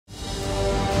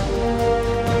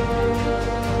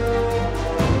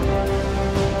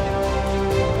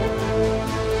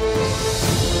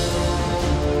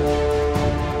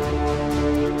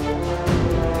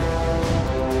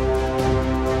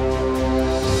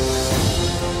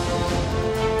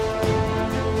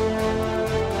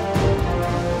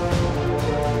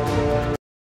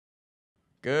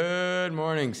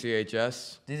morning,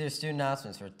 CHS. These are student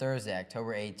announcements for Thursday,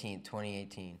 October 18th,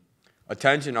 2018.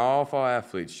 Attention all fall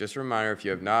athletes. Just a reminder, if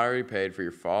you have not already paid for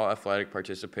your fall athletic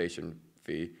participation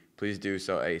fee, please do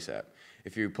so ASAP.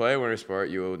 If you play a winter sport,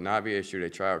 you will not be issued a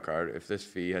tryout card if this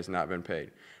fee has not been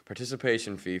paid.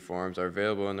 Participation fee forms are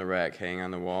available in the rack hanging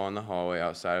on the wall in the hallway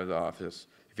outside of the office.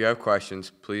 If you have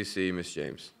questions, please see Ms.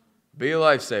 James. Be a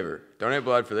lifesaver. Donate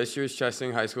blood for this year's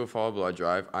Chesaning High School Fall Blood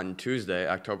Drive on Tuesday,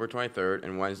 October 23rd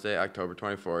and Wednesday, October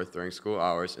 24th during school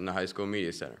hours in the High School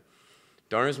Media Center.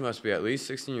 Donors must be at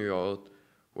least 16-year-old,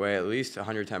 weigh at least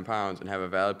 110 pounds, and have a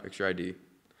valid picture ID.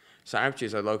 Sign-up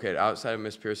sheets are located outside of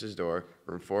Ms. Pierce's door,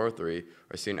 room 403,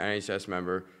 or see an NHS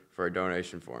member for a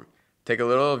donation form. Take a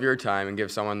little of your time and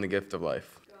give someone the gift of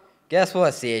life. Guess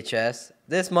what, CHS?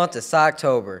 This month is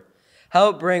Socktober.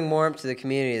 Help bring warmth to the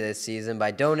community this season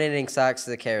by donating socks to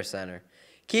the Care Center.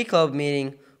 Key Club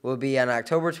meeting will be on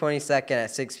October 22nd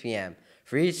at 6 p.m.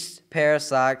 For each pair of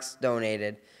socks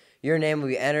donated, your name will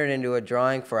be entered into a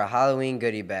drawing for a Halloween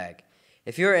goodie bag.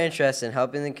 If you are interested in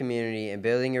helping the community and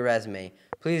building your resume,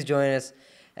 please join us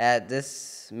at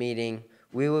this meeting.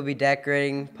 We will be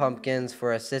decorating pumpkins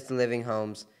for assisted living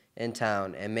homes in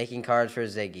town and making cards for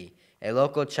Ziggy, a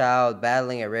local child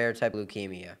battling a rare type of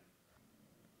leukemia.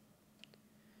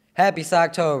 Happy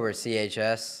Socktober,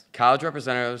 CHS. College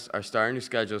representatives are starting to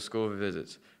schedule school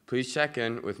visits. Please check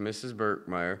in with Mrs.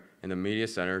 Burkmeyer in the Media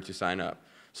Center to sign up.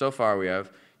 So far, we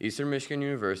have Eastern Michigan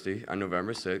University on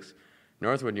November 6th,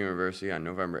 Northwood University on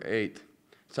November 8th,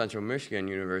 Central Michigan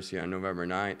University on November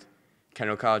 9th,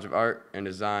 Kendall College of Art and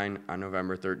Design on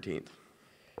November 13th.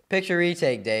 Picture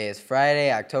Retake Day is Friday,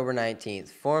 October 19th.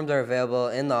 Forms are available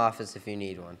in the office if you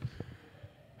need one.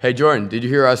 Hey, Jordan, did you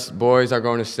hear us boys are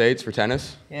going to states for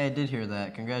tennis? Yeah, I did hear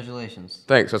that. Congratulations.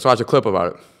 Thanks. Let's watch a clip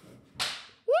about it.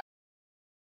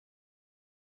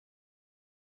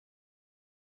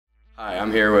 Hi,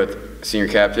 I'm here with senior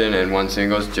captain and one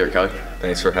singles, Jarrett Kelly.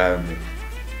 Thanks for having me.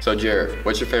 So, Jarrett,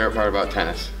 what's your favorite part about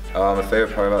tennis? My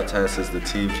favorite part about tennis is the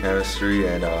team chemistry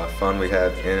and fun we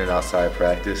have in and outside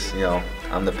practice. You know,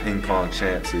 I'm the ping pong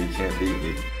champ, so you can't beat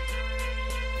me.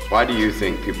 Why do you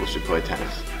think people should play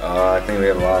tennis? I think we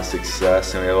have a lot of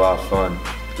success and we have a lot of fun.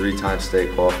 3-time state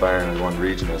qualifier and we won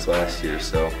regionals last year,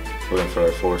 so looking for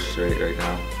our 4th straight right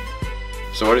now.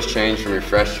 So what has changed from your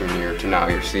freshman year to now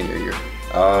your senior year?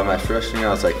 My freshman year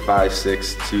I was like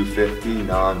 5'6", 250.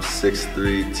 Now I'm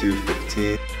 6'3",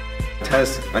 215.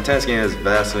 My tennis game has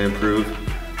vastly improved.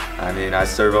 I mean, I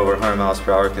serve over 100 miles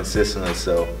per hour consistently,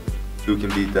 so who can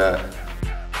beat that?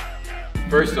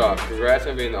 First off, congrats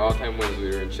on being the all-time wins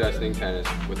leader in Chesaning tennis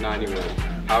with 90 wins.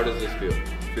 How does this feel?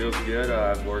 Feels good.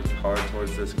 I've worked hard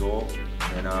towards this goal,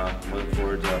 and looking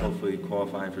forward to hopefully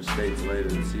qualifying for states later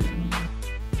this season.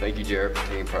 Thank you, Jarrett, for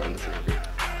taking part in the interview.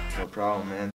 No problem,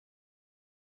 man.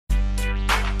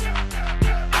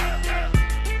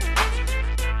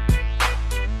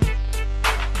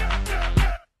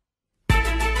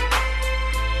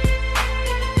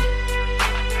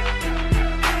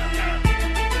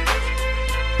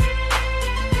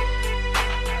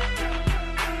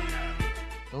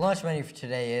 The lunch menu for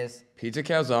today is Pizza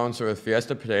calzone served with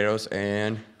Fiesta potatoes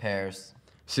and pears.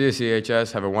 see you,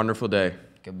 CHS. Have a wonderful day.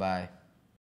 Goodbye.